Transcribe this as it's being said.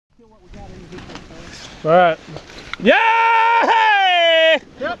All right. Yeah!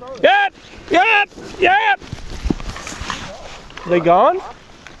 Yep! Yep! Yep! Yep! They gone?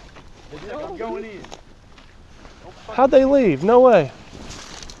 I'm going in. How'd they leave? No way.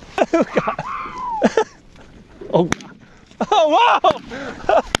 Oh, God. Oh, God. Oh,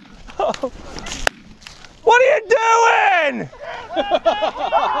 whoa! Oh. What are you doing?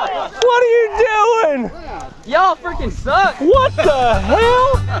 What are you doing? Y'all freaking suck! What the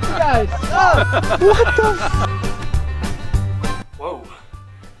hell? You guys suck! What the? Whoa.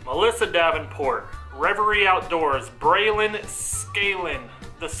 Melissa Davenport, Reverie Outdoors, Braylon Scalin,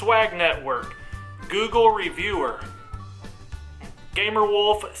 The Swag Network, Google Reviewer,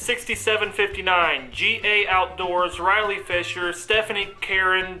 Gamerwolf 6759, GA Outdoors, Riley Fisher, Stephanie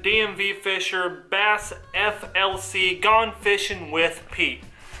Karen, DMV Fisher, Bass FLC, Gone Fishing with Pete.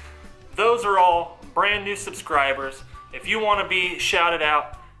 Those are all brand new subscribers. If you want to be shouted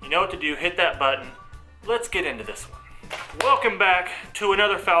out, you know what to do, hit that button. Let's get into this one. Welcome back to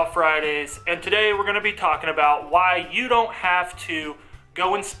another Fowl Fridays, and today we're going to be talking about why you don't have to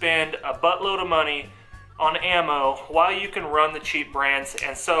go and spend a buttload of money on ammo while you can run the cheap brands.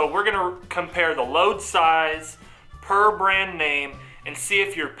 And so we're going to compare the load size per brand name and see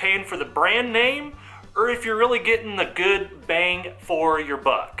if you're paying for the brand name or if you're really getting the good bang for your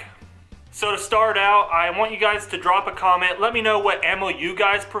buck. So to start out, I want you guys to drop a comment. Let me know what ammo you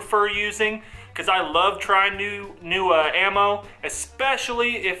guys prefer using, because I love trying new ammo,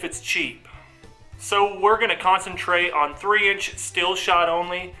 especially if it's cheap. So we're going to concentrate on 3-inch still shot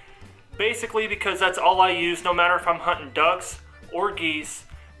only, basically because that's all I use no matter if I'm hunting ducks or geese.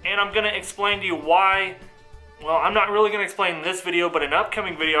 And I'm going to explain to you why, well, I'm not really going to explain in this video, but in an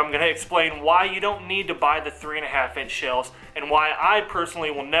upcoming video I'm going to explain why you don't need to buy the 3.5-inch shells and why I personally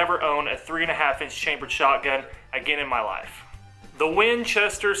will never own a 3.5-inch chambered shotgun again in my life. The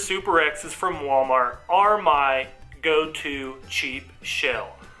Winchester Super X's from Walmart are my go-to cheap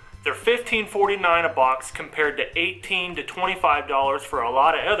shell. They're $15.49 a box compared to $18 to $25 for a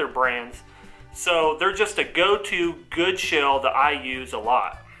lot of other brands. So they're just a go-to good shell that I use a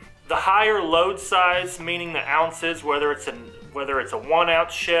lot. The higher load size, meaning the ounces, whether it's a 1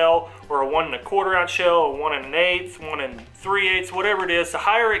 ounce shell or a 1 1/4 ounce shell, or 1 1/8, 1 3/8, whatever it is, the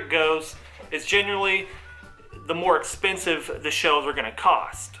higher it goes is generally the more expensive the shells are going to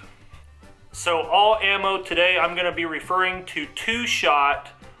cost. So all ammo today I'm going to be referring to 2-shot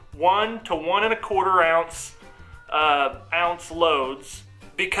 1 to 1 1/4 ounce loads,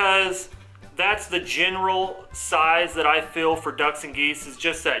 because that's the general size that I feel for ducks and geese, is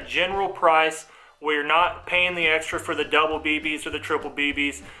just that general price where you're not paying the extra for the double BBs or the triple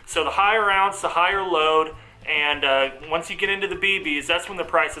BBs. So the higher ounce, the higher load, and once you get into the BBs, that's when the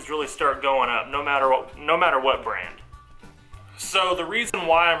prices really start going up, no matter what brand. So the reason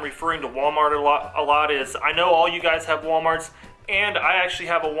why I'm referring to Walmart a lot is I know all you guys have Walmarts, and I actually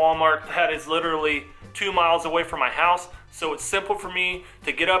have a Walmart that is literally 2 miles away from my house. So it's simple for me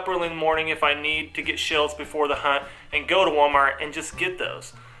to get up early in the morning if I need to get shells before the hunt and go to Walmart and just get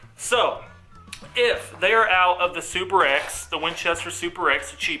those. So if they are out of the Super X, the Winchester Super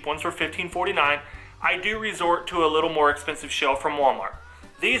X, the cheap ones for $15.49, I do resort to a little more expensive shell from Walmart.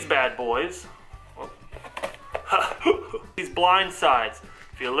 These bad boys, these blind sides,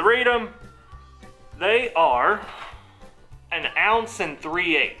 if you read them, they are 1 3/8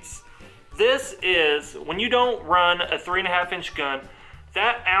 ounces. This is, when you don't run a 3.5-inch gun,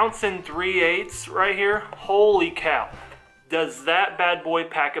 that 1 3/8 ounces right here, holy cow, does that bad boy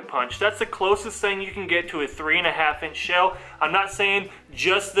pack a punch. That's the closest thing you can get to a 3.5-inch shell. I'm not saying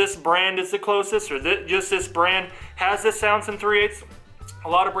just this brand is the closest, or just this brand has this 1 3/8 ounces. A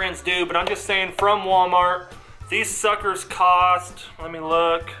lot of brands do, but I'm just saying from Walmart, these suckers cost, let me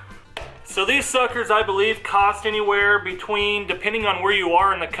look. So these suckers, I believe, cost anywhere between, depending on where you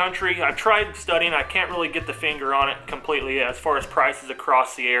are in the country. I've tried studying, I can't really get the finger on it completely as far as prices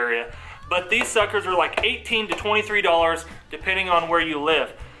across the area. But these suckers are like $18 to $23 depending on where you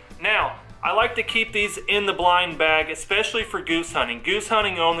live. Now, I like to keep these in the blind bag, especially for goose hunting. Goose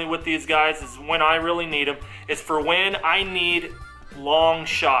hunting only with these guys is when I really need them. It's for when I need long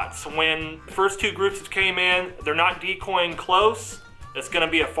shots. When the first 2 groups came in, they're not decoying close. It's going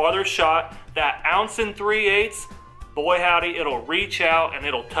to be a farther shot. That 1 3/8 ounces, boy howdy, it'll reach out and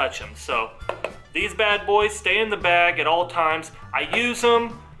it'll touch them. So these bad boys stay in the bag at all times. I use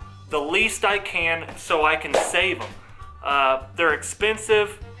them the least I can so I can save them. They're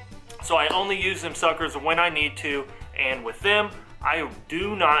expensive, so I only use them suckers when I need to, and with them I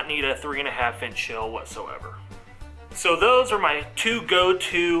do not need a 3.5-inch shell whatsoever. So those are my 2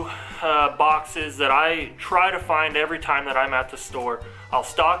 go-to boxes that I try to find every time that I'm at the store. I'll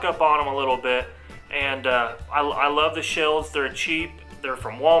stock up on them a little bit. And I love the shells. They're cheap. They're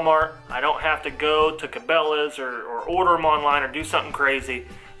from Walmart. I don't have to go to Cabela's or order them online or do something crazy.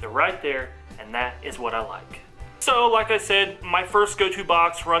 They're right there, and that is what I like. So, like I said, my first go-to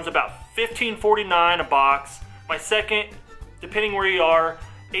box runs about $15.49 a box. My second, depending where you are,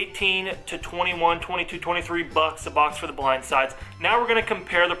 18 to 21, 22, 23 bucks a box for the blind sides. Now we're going to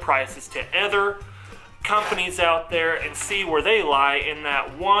compare the prices to other companies out there and see where they lie in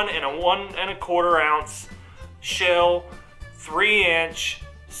that 1 and a 1¼ ounce shell, 3-inch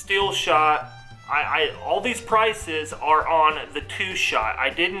steel shot. All these prices are on the 2-shot. I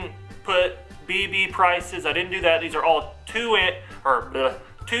didn't put BB prices. I didn't do that. These are all 2-shot,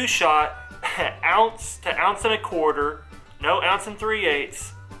 ounce to 1¼ ounce, no 1 3/8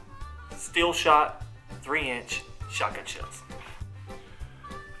 ounce, steel shot, 3-inch shotgun shells.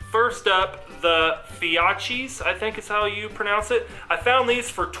 First up, the Fiachis, I think is how you pronounce it. I found these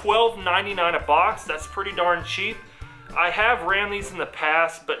for $12.99 a box. That's pretty darn cheap. I have ran these in the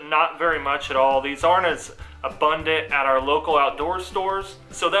past, but not very much at all. These aren't as abundant at our local outdoor stores,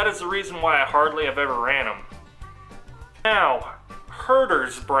 so that is the reason why I hardly have ever ran them. Now,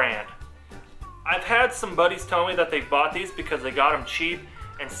 Herder's brand. I've had some buddies tell me that they bought these because they got them cheap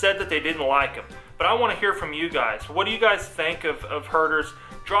and said that they didn't like them. But I want to hear from you guys. What do you guys think of Herder's?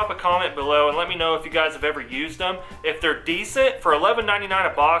 Drop a comment below and let me know if you guys have ever used them. If they're decent, for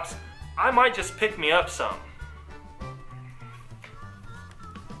 $11.99 a box, I might just pick me up some.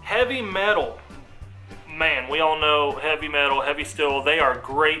 Heavy metal. Man, we all know heavy metal, heavy steel. They are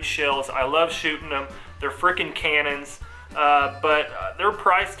great shells. I love shooting them. They're freaking cannons. But they're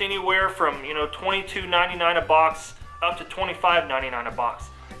priced anywhere from, you know, $22.99 a box up to $25.99 a box.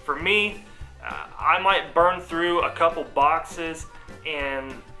 For me, I might burn through a couple boxes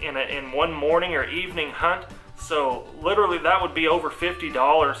in one morning or evening hunt. So literally that would be over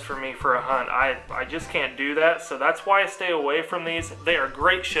 $50 for me for a hunt. I just can't do that, so that's why I stay away from these. They are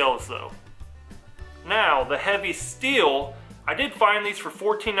great shells though. Now the heavy steel, I did find these for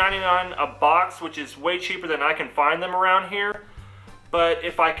 $14.99 a box, which is way cheaper than I can find them around here. But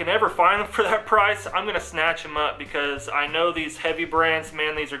if I can ever find them for that price, I'm gonna snatch them up because I know these heavy brands,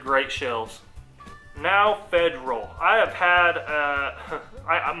 man, these are great shells. Now Federal. I have had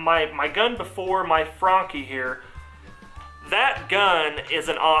my gun before, my Franchi here. That gun is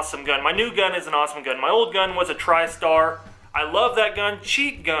an awesome gun. My new gun is an awesome gun. My old gun was a TriStar. I love that gun.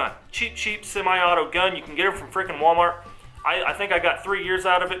 Cheap gun. Cheap semi-auto gun. You can get it from freaking Walmart. I think I got 3 years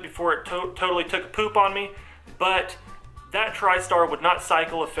out of it before it totally took a poop on me. But that TriStar would not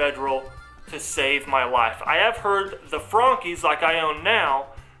cycle a Federal to save my life. I have heard the Franchis, like I own now,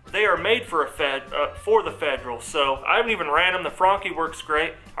 they are made for the Federal, so I haven't even ran them. The Franchi works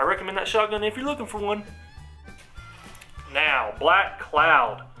great. I recommend that shotgun if you're looking for one. Now, Black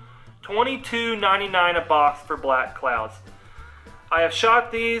Cloud. $22.99 a box for Black Clouds. I have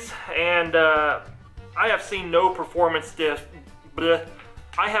shot these, and I have seen no performance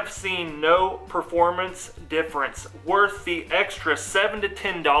difference worth the extra $7 to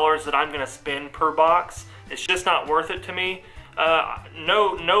 $10 that I'm going to spend per box. It's just not worth it to me.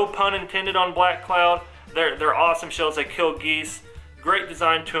 No pun intended on Black Cloud. They're awesome shells. They kill geese. Great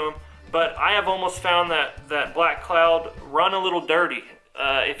design to them. But I have almost found that Black Cloud run a little dirty.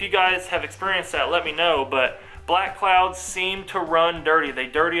 If you guys have experienced that, let me know. But Black Clouds seem to run dirty. They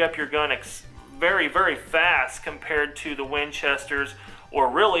dirty up your gun very, very fast compared to the Winchesters or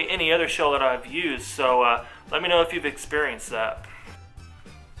really any other shell that I've used. So let me know if you've experienced that.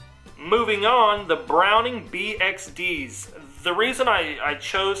 Moving on, the Browning BXDs. The reason I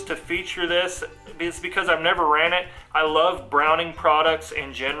chose to feature this is because I've never ran it. I love Browning products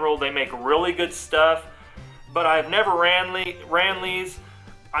in general. They make really good stuff, but I've never ran these.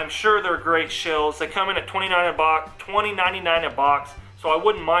 I'm sure they're great shells. They come in at $20.99 a box, so I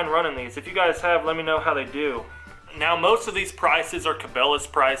wouldn't mind running these. If you guys have, let me know how they do. Now, most of these prices are Cabela's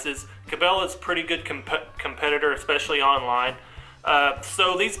prices. Cabela's a pretty good competitor, especially online.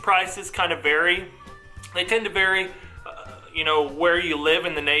 So these prices kind of vary. They tend to vary, you know, where you live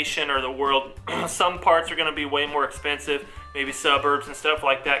in the nation or the world. Some parts are going to be way more expensive, maybe suburbs and stuff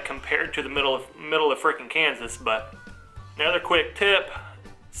like that, compared to the middle of frickin' Kansas. But another quick tip,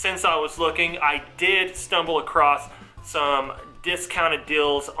 since I was looking, I did stumble across some discounted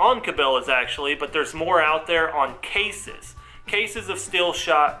deals on Cabela's actually, but there's more out there on cases of steel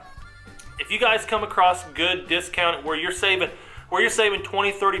shot. If you guys come across good discount where you're saving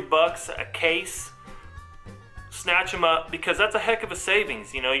 20-30 bucks a case, snatch them up, because that's a heck of a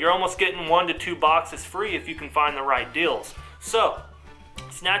savings. You know, you're almost getting 1 to 2 boxes free if you can find the right deals. So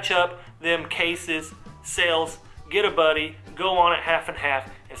snatch up them cases, sales, get a buddy, go on it half and half,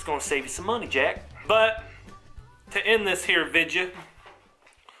 and it's gonna save you some money, Jack. But to end this here vidya,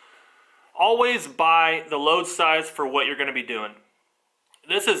 always buy the load size for what you're gonna be doing.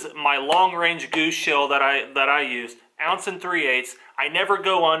 This is my long range goose shell that I use, 1 3/8. I never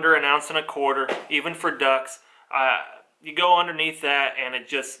go under 1 1/4 ounce, even for ducks. You go underneath that, and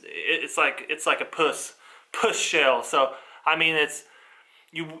it's like a puss shell. So I mean,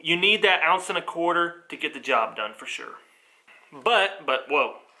 you need that 1 1/4 ounce to get the job done for sure. But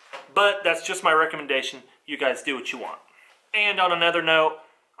that's just my recommendation. You guys do what you want. And on another note,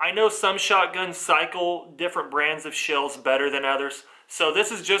 I know some shotguns cycle different brands of shells better than others. So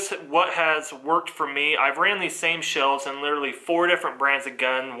this is just what has worked for me. I've ran these same shells in literally 4 different brands of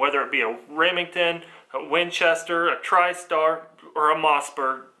gun, whether it be a Remington, a Winchester, a TriStar, or a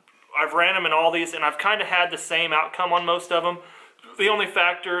Mossberg. I've ran them in all these, and I've kind of had the same outcome on most of them. The only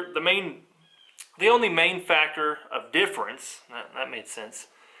main factor of difference, that made sense,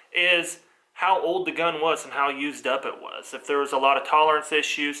 is how old the gun was and how used up it was. If there was a lot of tolerance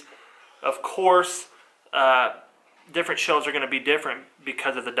issues, of course, different shells are going to be different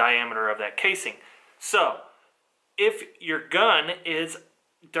because of the diameter of that casing. So, if your gun is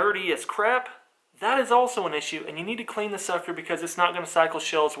dirty as crap, that is also an issue, and you need to clean the sucker because it's not going to cycle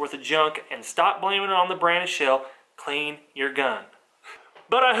shells worth of junk. And stop blaming it on the brand of shell. Clean your gun.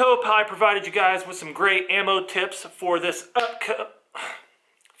 But I hope I provided you guys with some great ammo tips for this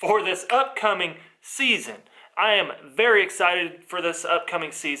upcoming season. I am very excited for this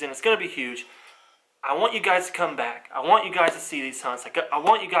upcoming season. It's going to be huge. I want you guys to come back. I want you guys to see these hunts. I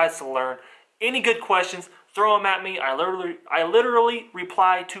want you guys to learn. Any good questions, throw them at me. I literally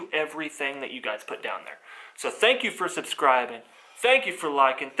reply to everything that you guys put down there. So thank you for subscribing. Thank you for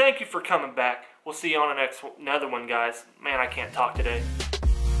liking. Thank you for coming back. We'll see you on another one, guys. Man, I can't talk today.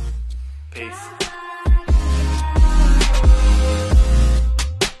 Peace.